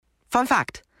Fun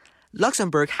fact,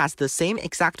 Luxembourg has the same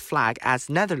exact flag as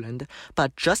Netherlands,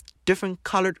 but just different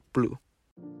colored blue.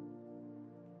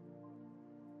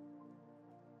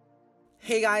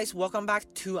 Hey guys, welcome back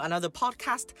to another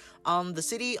podcast on the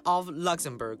city of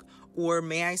Luxembourg, or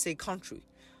may I say country.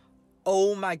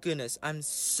 Oh my goodness, I'm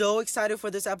so excited for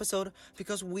this episode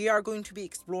because we are going to be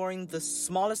exploring the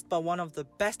smallest but one of the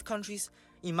best countries,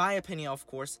 in my opinion of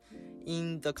course,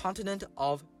 in the continent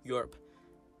of Europe.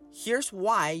 Here's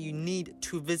why you need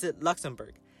to visit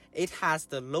Luxembourg. It has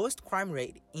the lowest crime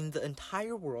rate in the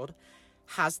entire world,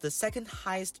 has the second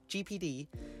highest GPD,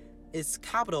 its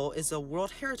capital is a World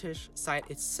Heritage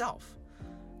Site itself,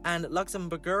 and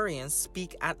Luxembourgians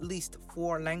speak at least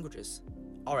 4 languages.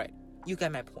 Alright, you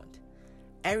get my point.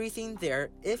 Everything there,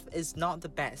 if it's not the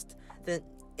best, then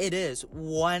it is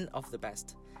one of the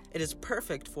best. It is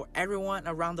perfect for everyone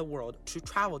around the world to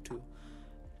travel to.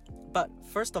 But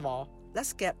first of all,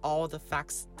 let's get all the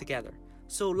facts together.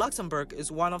 So Luxembourg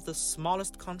is one of the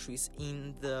smallest countries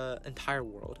in the entire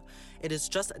world. It is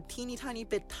just a teeny tiny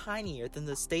bit tinier than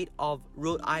the state of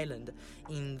Rhode Island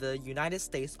in the United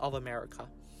States of America.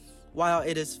 While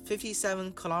it is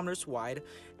 57 kilometers wide,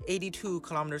 82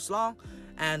 kilometers long,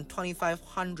 and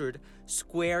 2,500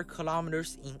 square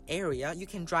kilometers in area, you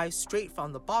can drive straight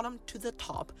from the bottom to the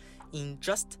top in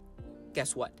just,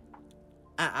 guess what?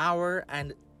 An hour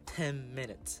and 10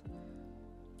 minutes.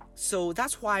 So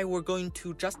that's why we're going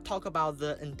to just talk about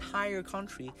the entire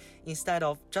country instead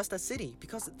of just a city,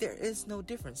 because there is no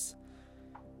difference.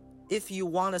 If you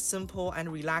want a simple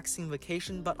and relaxing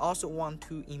vacation but also want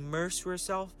to immerse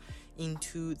yourself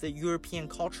into the European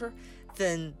culture,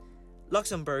 then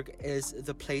Luxembourg is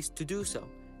the place to do so.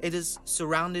 It is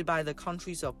surrounded by the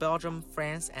countries of Belgium,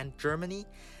 France, and Germany.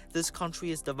 This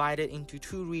country is divided into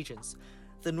 2 regions.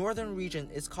 The northern region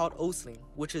is called Osling,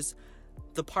 which is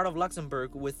the part of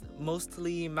Luxembourg with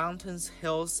mostly mountains,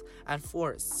 hills, and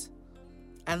forests.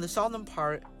 And the southern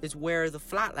part is where the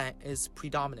flatland is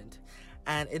predominant,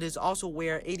 and it is also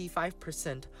where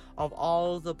 85% of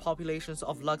all the populations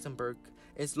of Luxembourg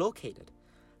is located.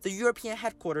 The European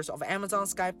headquarters of Amazon,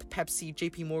 Skype, Pepsi,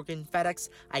 JP Morgan, FedEx,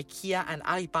 IKEA, and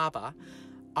Alibaba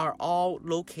are all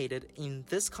located in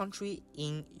this country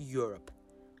in Europe.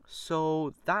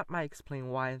 So that might explain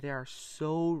why they are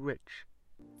so rich.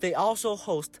 They also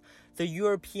host the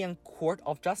European Court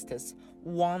of Justice,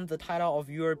 won the title of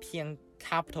European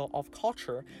Capital of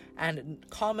Culture, and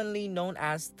commonly known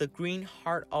as the Green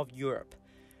Heart of Europe.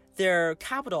 Their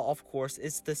capital, of course,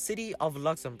 is the city of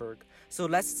Luxembourg, so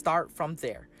let's start from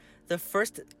there. The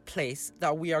first place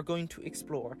that we are going to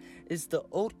explore is the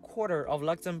Old Quarter of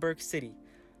Luxembourg City.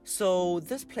 So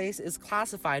this place is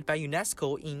classified by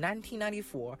UNESCO in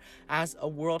 1994 as a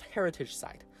World Heritage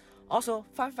Site. Also,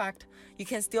 fun fact, you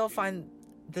can still find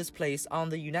this place on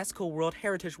the UNESCO World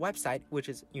Heritage website, which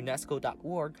is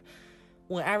unesco.org.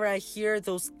 Whenever I hear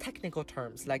those technical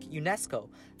terms like UNESCO,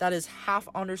 that is half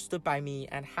understood by me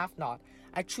and half not,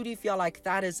 I truly feel like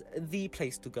that is the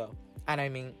place to go. And I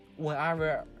mean,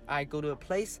 whenever I go to a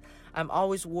place, I'm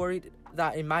always worried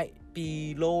that it might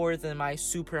be lower than my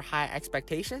super high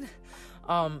expectation.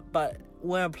 But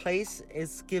when a place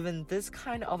is given this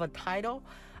kind of a title,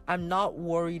 I'm not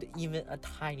worried even a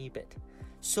tiny bit.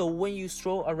 So when you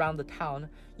stroll around the town,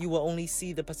 you will only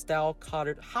see the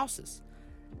pastel-colored houses.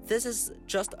 This is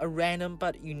just a random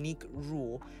but unique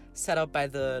rule set up by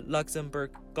the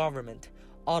Luxembourg government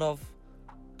out of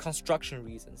construction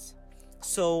reasons.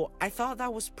 So I thought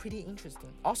that was pretty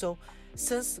interesting. Also,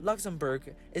 since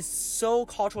Luxembourg is so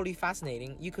culturally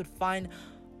fascinating, you could find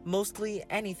mostly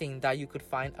anything that you could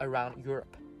find around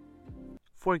Europe.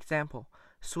 For example,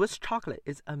 Swiss chocolate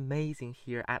is amazing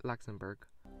here at Luxembourg.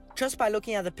 Just by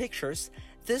looking at the pictures,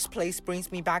 this place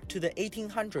brings me back to the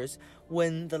 1800s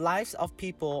when the lives of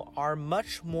people are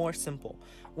much more simple,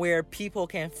 where people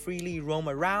can freely roam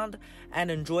around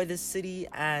and enjoy the city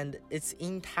and its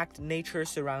intact nature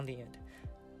surrounding it.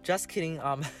 Just kidding,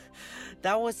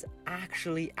 that was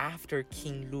actually after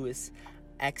King Louis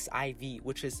XIV,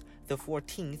 which is the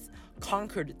 14th,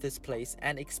 conquered this place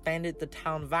and expanded the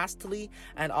town vastly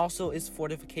and also its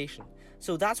fortification.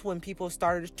 So that's when people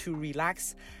started to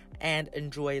relax and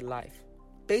enjoy life.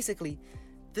 Basically,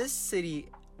 this city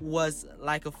was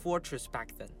like a fortress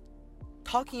back then.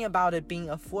 Talking about it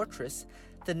being a fortress,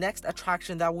 the next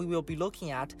attraction that we will be looking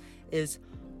at is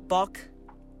Bock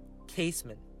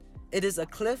Casement. It is a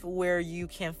cliff where you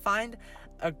can find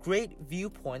a great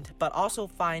viewpoint, but also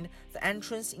find the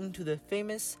entrance into the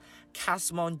famous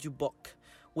Casement du Bock,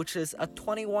 which is a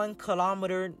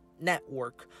 21-kilometer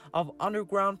network of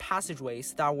underground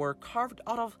passageways that were carved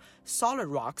out of solid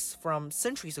rocks from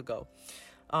centuries ago.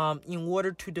 in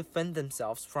order to defend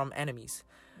themselves from enemies.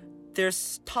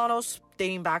 There's tunnels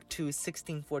dating back to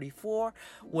 1644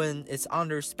 when it's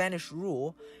under Spanish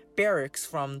rule, barracks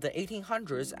from the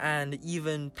 1800s, and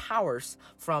even towers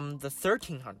from the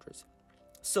 1300s.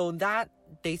 So that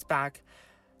dates back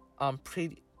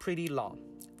pretty long.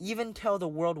 Even till the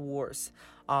World Wars,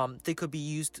 they could be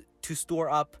used to store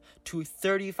up to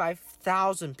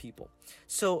 35,000 people.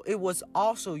 So it was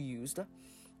also used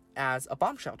as a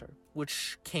bomb shelter,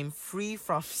 which came free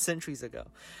from centuries ago.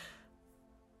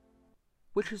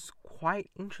 Which is quite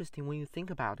interesting when you think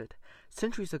about it.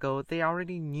 Centuries ago, they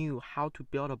already knew how to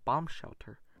build a bomb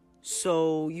shelter.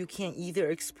 So you can either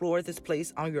explore this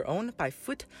place on your own by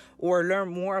foot or learn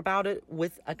more about it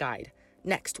with a guide.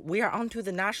 Next, we are on to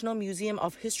the National Museum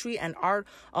of History and Art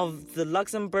of the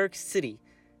Luxembourg City.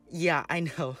 Yeah, I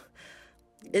know.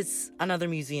 It's another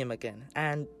museum again.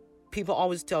 And people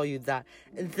always tell you that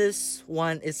this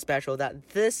one is special, that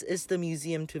this is the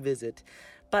museum to visit.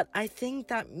 But I think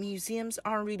that museums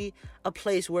aren't really a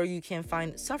place where you can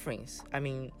find sufferings. I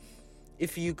mean,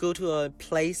 if you go to a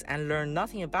place and learn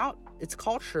nothing about its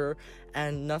culture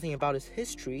and nothing about its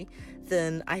history,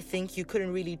 then I think you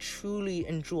couldn't really truly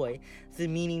enjoy the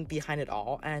meaning behind it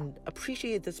all and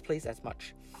appreciate this place as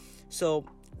much. So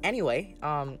anyway,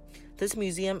 this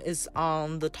museum is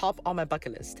on the top of my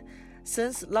bucket list.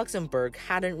 Since Luxembourg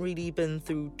hadn't really been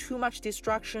through too much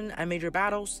destruction and major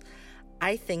battles,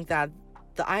 I think that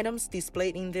the items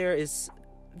displayed in there is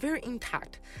very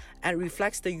intact and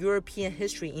reflects the European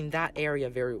history in that area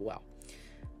very well.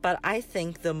 But I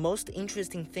think the most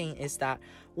interesting thing is that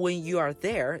when you are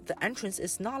there, the entrance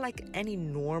is not like any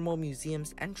normal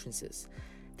museum's entrances.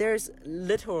 There's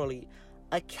literally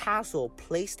a castle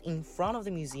placed in front of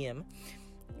the museum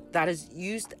that is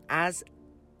used as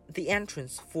the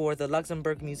entrance for the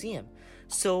Luxembourg Museum.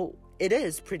 So it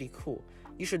is pretty cool.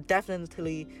 You should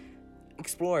definitely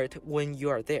explore it when you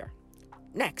are there.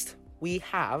 Next, we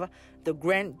have the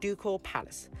Grand Ducal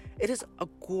Palace. It is a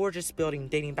gorgeous building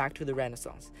dating back to the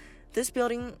Renaissance. This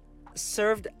building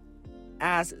served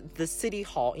as the city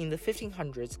hall in the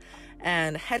 1500s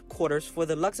and headquarters for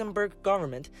the Luxembourg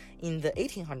government in the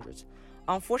 1800s.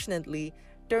 Unfortunately,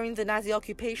 during the Nazi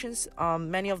occupations,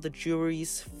 many of the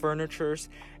jewelries, furnitures,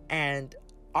 and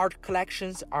art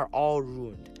collections are all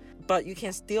ruined. But you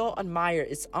can still admire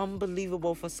its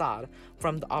unbelievable facade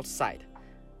from the outside.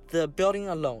 The building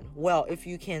alone, well, if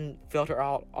you can filter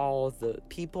out all the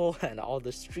people and all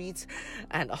the streets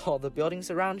and all the buildings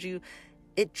around you,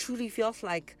 it truly feels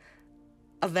like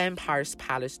a vampire's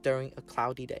palace during a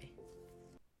cloudy day.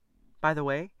 By the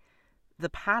way, the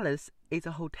palace is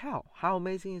a hotel. How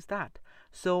amazing is that?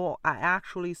 So I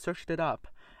actually searched it up,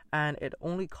 and it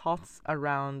only costs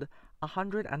around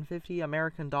 $150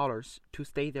 American to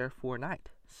stay there for a night.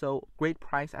 So great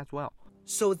price as well.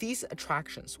 So these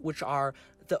attractions, which are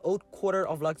the Old Quarter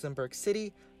of Luxembourg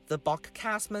City, the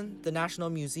Bock-Casman, the National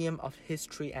Museum of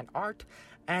History and Art,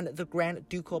 and the Grand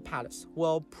Ducal Palace,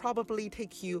 will probably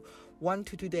take you 1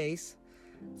 to 2 days,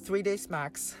 3 days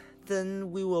max.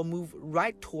 Then we will move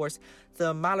right towards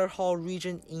the Mallerhall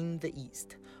region in the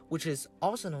east, which is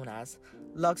also known as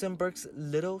Luxembourg's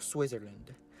Little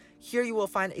Switzerland. Here you will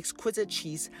find exquisite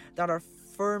cheese that are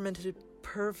fermented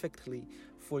perfectly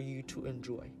for you to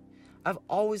enjoy. I've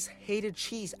always hated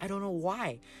cheese. I don't know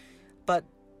why, but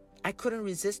I couldn't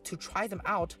resist to try them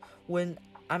out when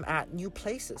I'm at new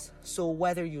places. So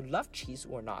whether you love cheese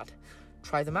or not,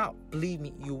 try them out. Believe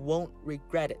me, you won't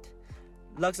regret it.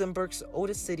 Luxembourg's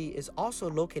oldest city is also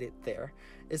located there.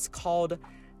 It's called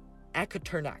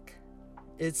Akerternach.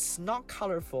 It's not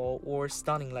colorful or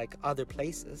stunning like other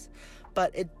places,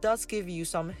 but it does give you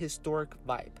some historic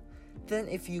vibe. Then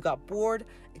if you got bored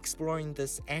exploring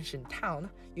this ancient town,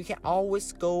 you can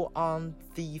always go on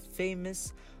the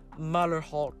famous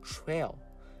Mallerhall Trail.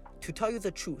 To tell you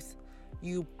the truth,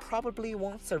 you probably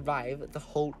won't survive the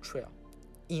whole trail.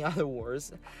 In other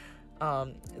words,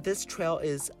 this trail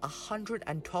is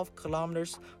 112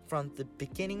 kilometers from the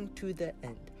beginning to the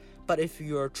end. But if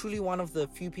you're truly one of the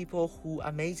few people who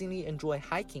amazingly enjoy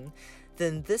hiking,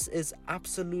 then this is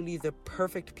absolutely the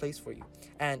perfect place for you.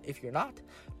 And if you're not,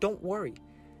 don't worry.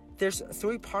 There's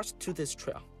 3 parts to this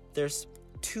trail. There's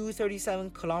 2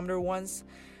 37-kilometer ones,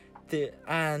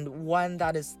 and one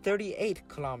that is 38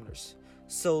 kilometers.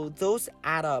 So those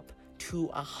add up to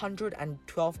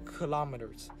 112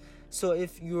 kilometers. So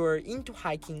if you're into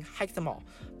hiking, hike them all.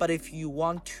 But if you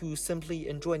want to simply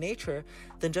enjoy nature,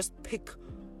 then just pick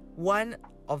one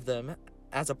of them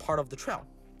as a part of the trail.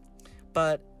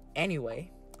 But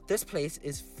anyway, this place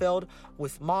is filled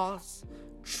with moss,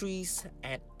 trees,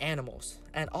 and animals,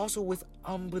 and also with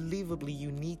unbelievably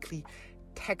uniquely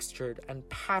textured and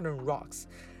patterned rocks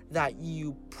that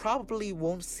you probably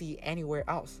won't see anywhere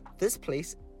else. This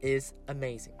place is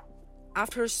amazing.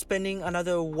 After spending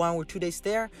another 1 or 2 days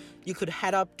there, you could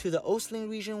head up to the Osling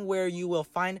region where you will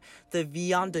find the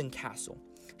Vianden Castle,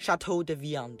 Chateau de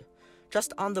Viande,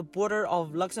 just on the border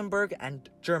of Luxembourg and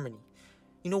Germany.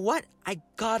 You know what? I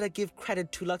gotta give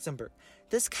credit to Luxembourg.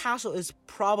 This castle is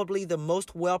probably the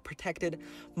most well-protected,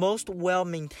 most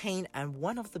well-maintained, and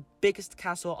one of the biggest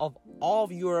castles of all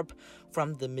of Europe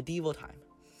from the medieval time.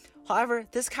 However,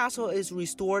 this castle is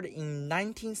restored in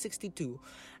 1962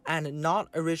 and not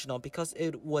original because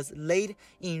it was laid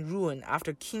in ruin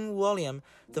after King William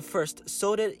I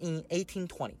sold it in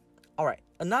 1820. Alright,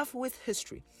 enough with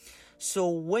history. So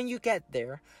when you get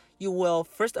there, you will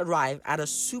first arrive at a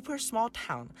super small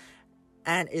town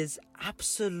and is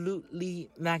absolutely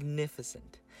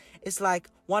magnificent. It's like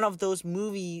one of those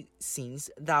movie scenes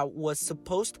that was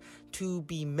supposed to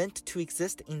be meant to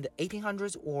exist in the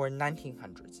 1800s or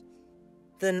 1900s.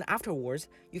 Then afterwards,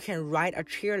 you can ride a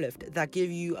chairlift that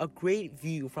gives you a great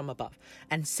view from above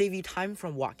and save you time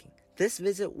from walking. This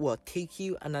visit will take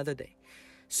you another day.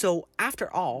 So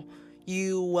after all,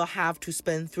 you will have to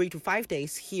spend 3 to 5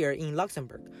 days here in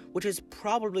Luxembourg, which is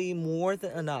probably more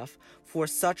than enough for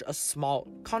such a small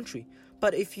country.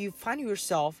 But if you find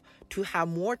yourself to have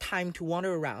more time to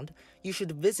wander around, you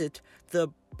should visit the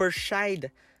Berscheid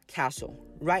Castle,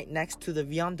 right next to the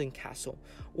Vianden Castle,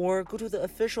 or go to the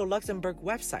official Luxembourg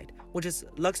website, which is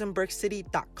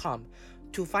luxembourgcity.com,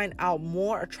 to find out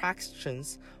more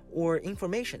attractions or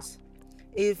informations.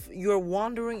 If you're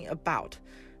wondering about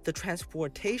the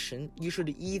transportation, you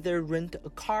should either rent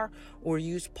a car or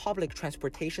use public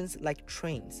transportations like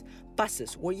trains,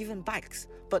 buses, or even bikes.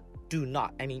 But do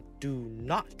not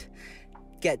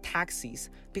get taxis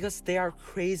because they are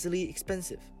crazily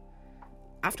expensive.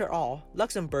 After all,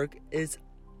 Luxembourg is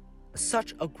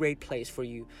such a great place for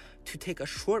you to take a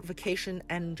short vacation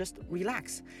and just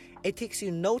relax. It takes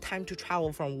you no time to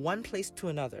travel from one place to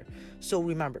another. So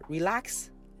remember,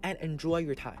 relax and enjoy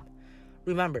your time.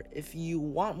 Remember, if you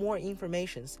want more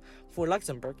information for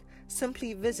Luxembourg,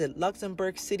 simply visit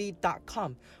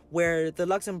luxembourgcity.com, where the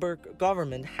Luxembourg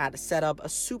government had set up a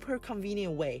super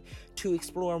convenient way to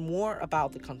explore more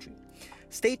about the country.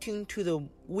 Stay tuned to the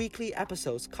weekly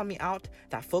episodes coming out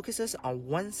that focuses on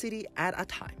one city at a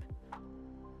time.